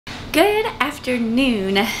Good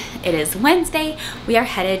afternoon. It is Wednesday. We are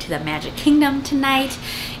headed to the Magic Kingdom tonight.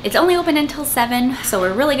 It's only open until 7, so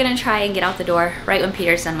we're really gonna try and get out the door right when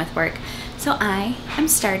Peter's done with work. So I am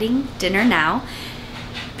starting dinner now.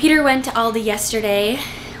 Peter went to Aldi yesterday.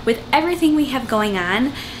 With everything we have going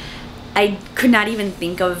on, I could not even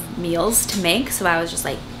think of meals to make, so I was just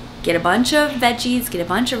like, get a bunch of veggies, get a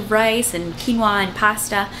bunch of rice and quinoa and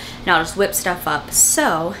pasta, and I'll just whip stuff up.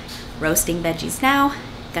 So, roasting veggies now.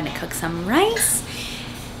 Gonna cook some rice,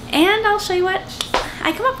 and I'll show you what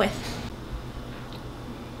I come up with.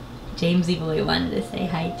 Jamesy boy wanted to say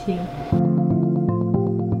hi too.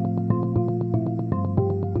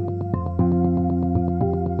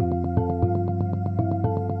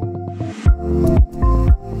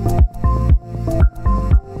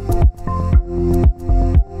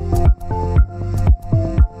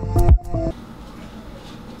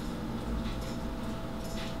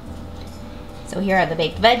 So here are the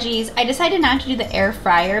baked veggies. I decided not to do the air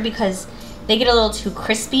fryer because they get a little too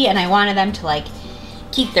crispy and I wanted them to like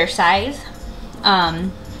keep their size.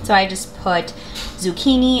 So I just put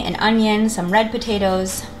zucchini, an onion, some red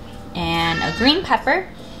potatoes, and a green pepper,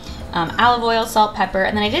 olive oil, salt, pepper,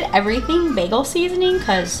 and then I did everything bagel seasoning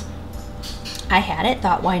because I had it,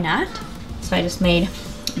 thought why not? So I just made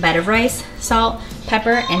a bed of rice, salt,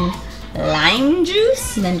 pepper, and lime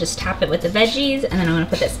juice, and then just top it with the veggies, and then I'm gonna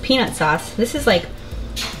put this peanut sauce. This is like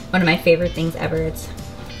one of my favorite things ever. It's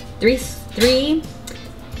three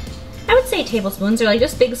I would say tablespoons, or like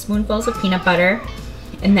just big spoonfuls of peanut butter,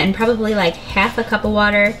 and then probably like half a cup of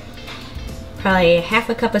water, probably half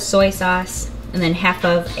a cup of soy sauce, and then half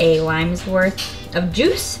of a lime's worth of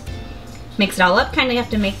juice. Mix it all up, kind of have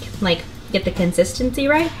to make like get the consistency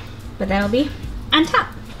right, but that'll be on top.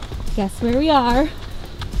 Guess where we are?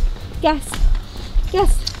 Guess.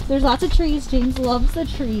 There's lots of trees. James loves the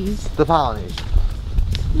trees. The Polynesian.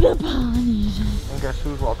 The Polynesian. And guess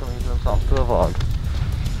who's welcoming himself to the vlog?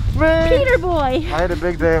 Me! Peter boy! I had a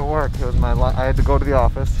big day at work. It was I had to go to the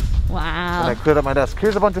office. Wow. And I cleared up my desk.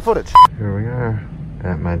 Here's a bunch of footage. Here we are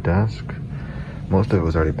at my desk. Most of it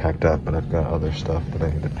was already packed up, but I've got other stuff that I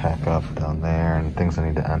need to pack up down there and things I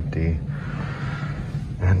need to empty.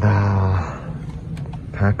 And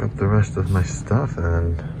pack up the rest of my stuff,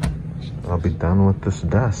 and I'll be done with this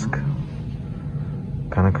desk.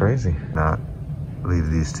 Kind of crazy. Not leave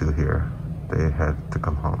these two here. They had to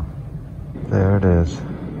come home. There it is.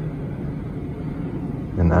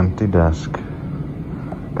 An empty desk.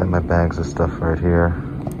 Got my bags of stuff right here.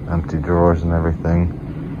 Empty drawers and everything.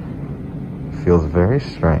 Feels very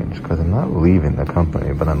strange because I'm not leaving the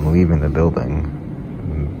company, but I'm leaving the building.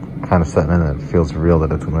 I'm kind of sitting in it. It feels real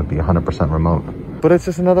that it's going to be 100% remote. But it's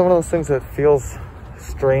just another one of those things that feels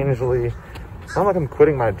strangely, not like I'm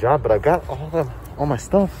quitting my job, but I got all my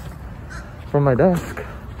stuff from my desk.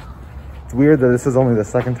 It's weird that this is only the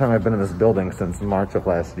second time I've been in this building since March of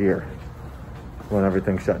last year when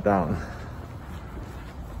everything shut down.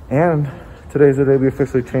 And today's the day we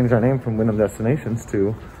officially changed our name from Wyndham Destinations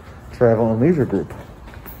to Travel and Leisure Group.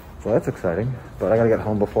 So that's exciting, but I gotta get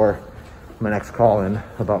home before my next call in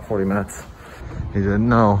about 40 minutes. You didn't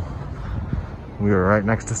know, we were right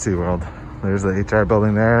next to SeaWorld. There's the HR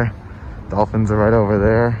building there. Dolphins are right over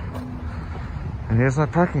there. And here's my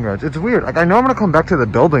parking garage. It's weird. Like, I know I'm gonna come back to the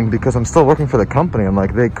building because I'm still working for the company. I'm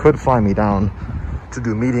like, they could fly me down to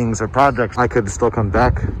do meetings or projects. I could still come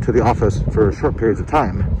back to the office for short periods of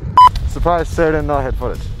time. Surprise, Sarah didn't know I had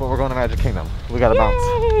footage, but we're going to Magic Kingdom. We gotta bounce.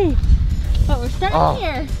 But we're starting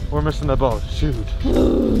here. We're missing the boat. Shoot.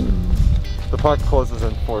 The park closes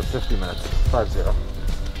in 50 minutes. 50.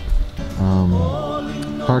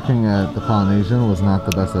 Parking at the Polynesian was not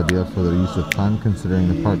the best idea for the use of time, considering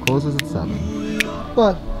the park closes at 7.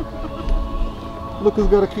 But look who's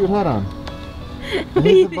got a cute hat on. And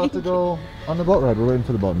he's about to go on the boat ride. We're waiting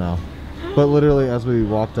for the boat now. But literally, as we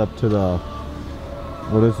walked up to the,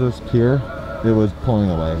 what is this, pier, it was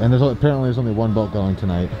pulling away. And apparently there's only one boat going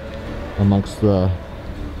tonight amongst the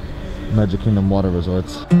Magic Kingdom water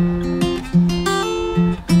resorts.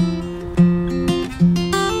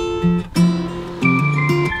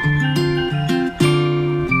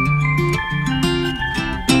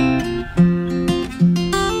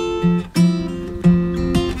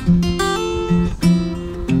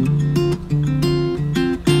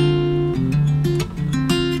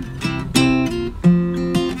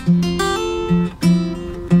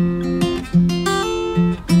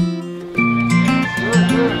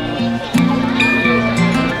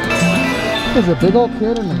 There's a big old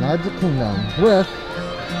kid in the Magic Kingdom with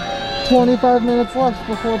 25 minutes left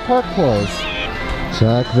before park close.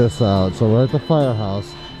 Check this out. So we're at the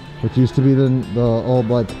firehouse, which used to be the old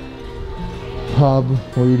like hub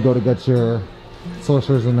where you'd go to get your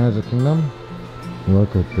Sorcerer's of Magic Kingdom.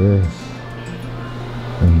 Look at this.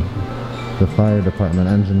 And the fire department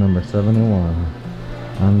engine number 71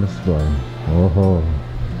 on display. Oh,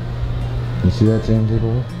 you see that, Jamesy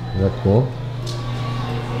boy? Is that cool?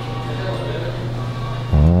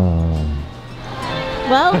 Oh.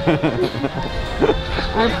 Well,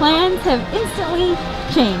 our plans have instantly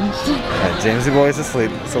changed. Alright, Jamesy boy is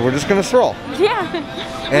asleep, so we're just gonna stroll. Yeah.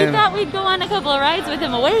 And we thought we'd go on a couple of rides with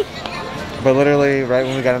him awake. But literally, right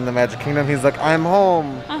when we got in the Magic Kingdom, he's like, I'm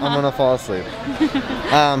home. I'm gonna fall asleep.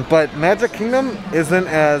 But Magic Kingdom isn't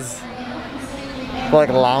as like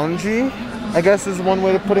loungy, I guess is one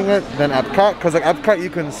way of putting it, than Epcot. Because like Epcot, you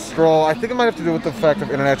can stroll. I think it might have to do with the fact of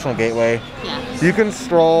International Gateway. Yeah. You can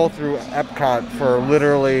stroll through Epcot for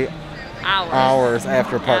literally hours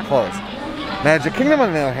after park close. Magic Kingdom,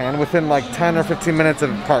 on the other hand, within like 10 or 15 minutes of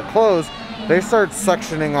park close, they start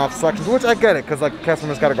sectioning off sections, which I get it, because like cast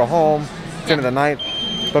members got to go home. It's the end of the night,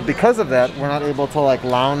 but because of that, we're not able to like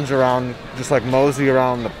lounge around, just like mosey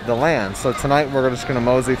around the land. So tonight we're just gonna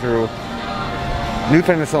mosey through New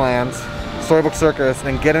Fantasyland, Storybook Circus,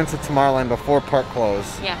 and get into Tomorrowland before park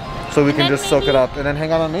close. Yeah. So we can just soak it up and then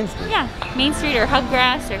hang out on Main Street. Yeah, Main Street or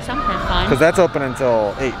Hubgrass or something fun. Because that's open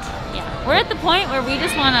until 8. Yeah, we're at the point where we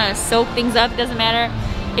just want to soak things up. It doesn't matter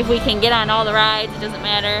if we can get on all the rides. It doesn't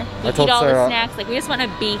matter. We eat all the snacks. Like, we just want to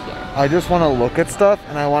be here. I just want to look at stuff,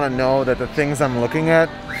 and I want to know that the things I'm looking at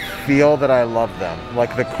feel that I love them.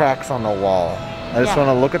 Like the cracks on the wall. I just want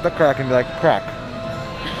to look at the crack and be like, crack,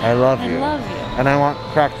 I love you. I love you. And I want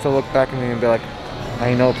crack to look back at me and be like,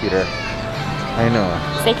 I know, Peter. I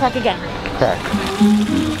know. Say crack again. Crack.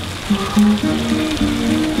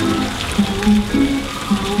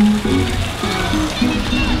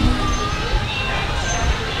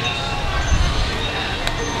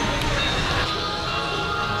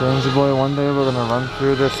 Jamesy boy, one day we're gonna run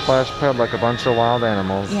through this splash pad like a bunch of wild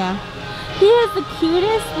animals. Yeah. He has the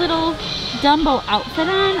cutest little Dumbo outfit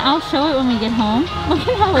on. I'll show it when we get home. Look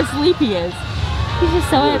at how asleep he is. He's just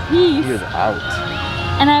so at peace. He is out.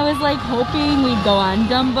 And I was like hoping we'd go on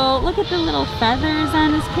Dumbo. Look at the little feathers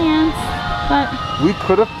on his pants. But we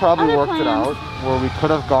could have probably worked it plans. out where we could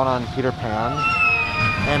have gone on Peter Pan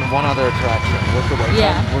and one other attraction with the wait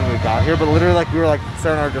time when we got here, but literally like we were like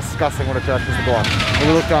Sarah and I were discussing what attractions to go on. And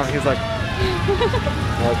we looked down and he's like,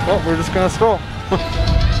 oh, we're just gonna stroll.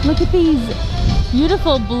 Look at these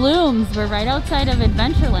beautiful blooms. We're right outside of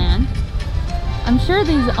Adventureland. I'm sure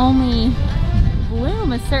these only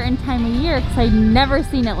bloom a certain time of year because I've never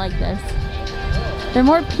seen it like this. They're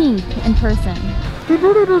more pink in person. He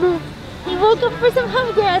woke up for some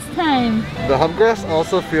hubgrass time. The hubgrass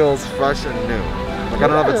also feels fresh and new. Like I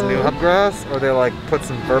don't know if it's new hubgrass or they like put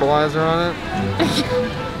some fertilizer on it.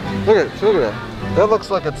 Look at it. That looks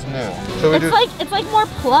like it's new. So it's like more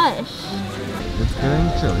plush. It's getting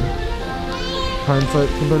chilly. Hindsight,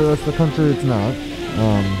 compared to the rest of the country, it's not.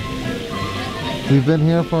 We've been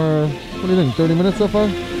here for, what do you think, 30 minutes so far?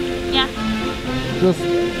 Yeah. Just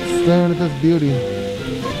staring at this beauty.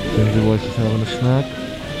 Ginger boy's just having a snack.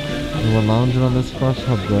 And we're lounging on this fresh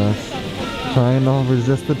hubgrass, trying to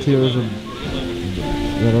resist the tears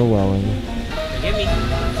that are welling.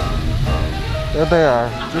 There they are,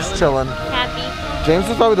 just chilling. Happy. James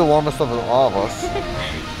is probably the warmest of all of us.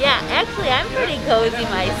 Yeah, actually, I'm pretty cozy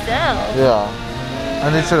myself. Yeah. I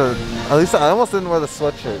need to, at least I almost didn't wear the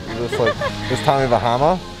sweatshirt. It was like, it's Tommy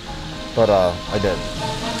Bahama, but I did.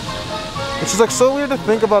 It's just like so weird to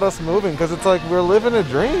think about us moving because it's like we're living a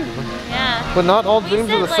dream. Yeah. But not all dreams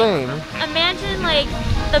are the like, same. Imagine like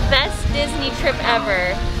the best Disney trip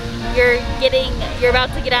ever. You're about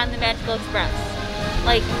to get on the Magical Express.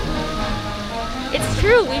 Like, it's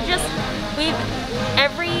true.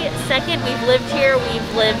 Every second we've lived here,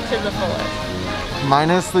 we've lived to the fullest.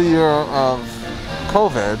 Minus the year of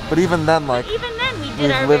COVID, but even then, like, we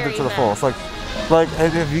we've lived it to the fullest. Like,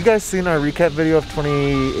 have you guys seen our recap video of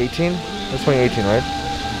 2018? It was 2018, right?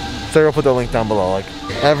 Sarah will put the link down below. Like,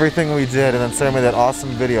 everything we did, and then Sarah made that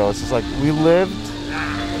awesome video. It's just like, we lived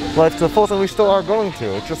life to the fullest, and we still are going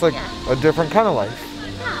to. It's just like a different kind of life.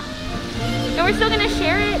 And we're still gonna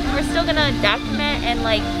share it, and we're still gonna document, and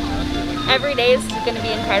like, every day is gonna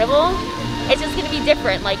be incredible. It's just gonna be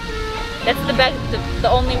different. Like, that's the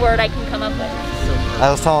only word I can come up with. I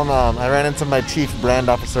was telling I ran into my chief brand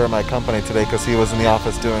officer at my company today because he was in the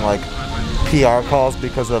office doing like PR calls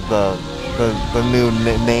because of the new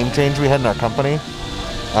name change we had in our company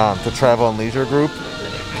to Travel and Leisure Group.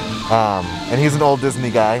 And he's an old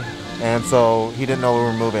Disney guy, and so he didn't know we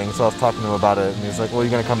were moving. So I was talking to him about it, and he's like, "Well, you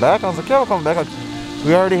gonna come back?" I was like, "Yeah, we're coming back." Like,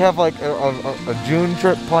 we already have like a June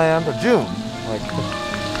trip planned. June, like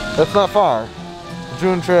that's not far.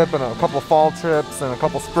 June trip and a couple of fall trips and a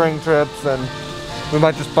couple spring trips, and we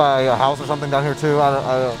might just buy a house or something down here too.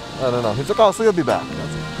 I don't know. He's like, oh, so you'll be back.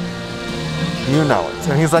 You know it.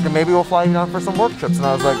 And he's like, maybe we'll fly you down for some work trips. And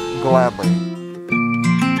I was like, gladly.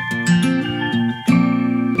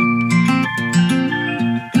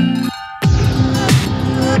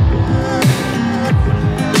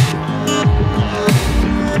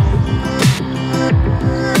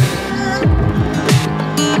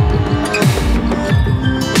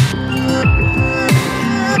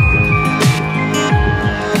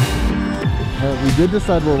 We did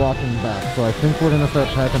decide we're walking back, so I think we're gonna start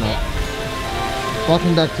packing up.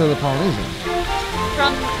 Walking back to the Polynesian.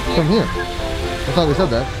 From here. I thought we said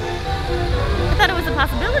that. I thought it was a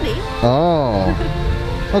possibility. Oh.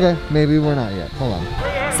 Okay, maybe we're not yet. Hold on.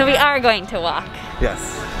 So we are going to walk. Yes.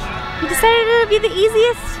 We decided it would be the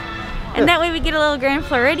easiest, and that way we get a little Grand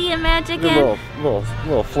Floridian magic in.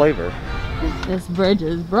 Little flavor. This bridge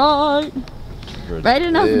is bright. Bright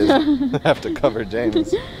enough to have to cover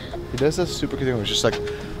James. He does this super cute thing. It's just like.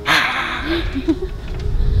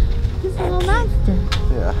 He's a little monster.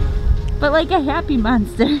 Yeah. But like a happy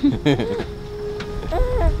monster.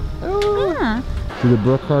 Oh. Yeah. Do the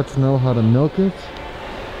Brookharts know how to milk it?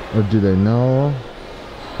 Or do they know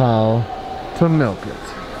how to milk it?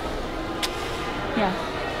 Yeah.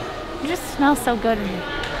 It just smells so good in here.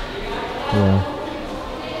 Yeah.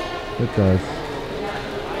 It does.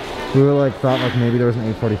 We were like, thought like maybe there was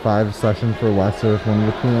an 8:45 session for Wes or one of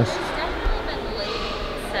the cleanest.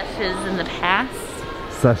 Sessions in the past.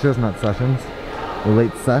 Sessions, not sessions. The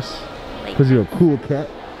late sesh. Because you're a cool cat.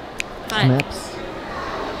 But Snaps.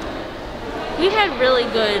 we've had really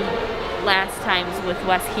good last times with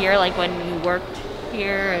Wes here, like when you worked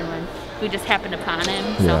here and when we just happened upon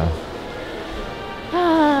him. So.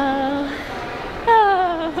 Yeah.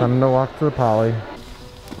 Time to walk to the Poly.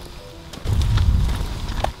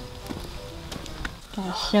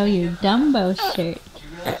 Gotta show your Dumbo shirt.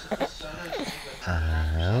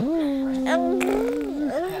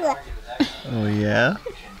 Oh yeah?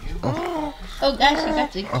 Oh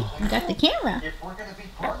gosh, you got the camera.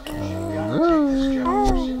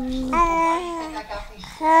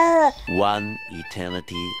 One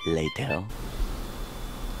eternity later.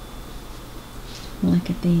 Look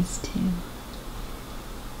at these two.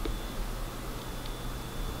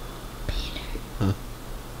 Peter, do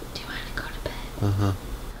you want to go to bed?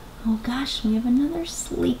 Oh gosh, we have another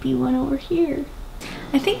sleepy one over here.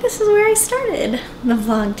 I think this is where I started the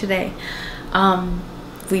vlog today.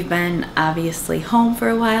 We've been obviously home for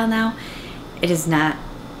a while now. It is not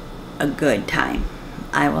a good time.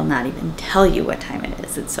 I will not even tell you what time it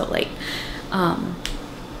is. It's so late.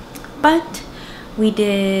 But we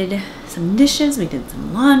did some dishes, we did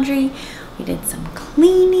some laundry, we did some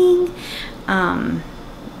cleaning.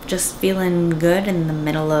 Just feeling good in the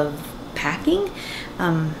middle of packing.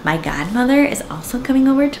 My godmother is also coming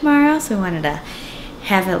over tomorrow, so we wanted to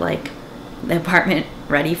have it like the apartment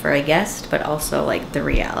ready for a guest, but also like the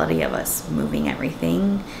reality of us moving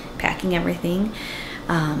everything, packing everything.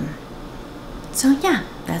 So yeah,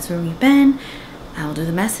 that's where we've been. I'll do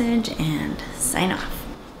the message and sign off.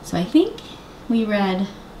 So I think we read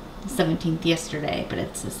the 17th yesterday, but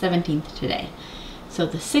it's the 17th today. So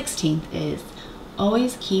the 16th is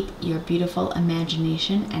always keep your beautiful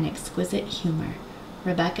imagination and exquisite humor.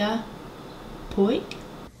 Rebecca Puig?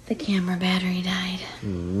 The camera battery died.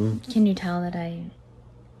 Can you tell that I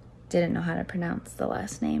didn't know how to pronounce the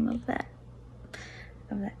last name of that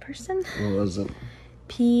person? What was it?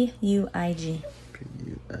 P-U-I-G.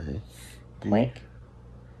 P-U-I-G. Puig.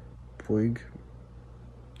 Puig.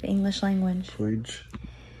 The English language. Puig.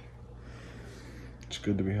 It's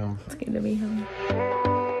good to be home. It's good to be home.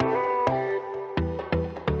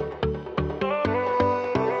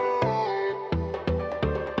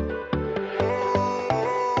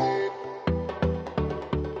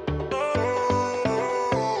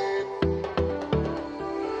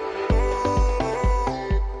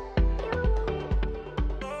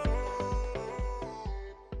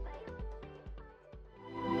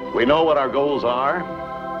 We know what our goals are.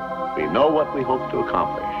 We know what we hope to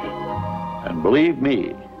accomplish. And believe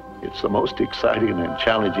me, it's the most exciting and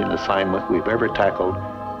challenging assignment we've ever tackled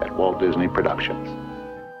at Walt Disney Productions.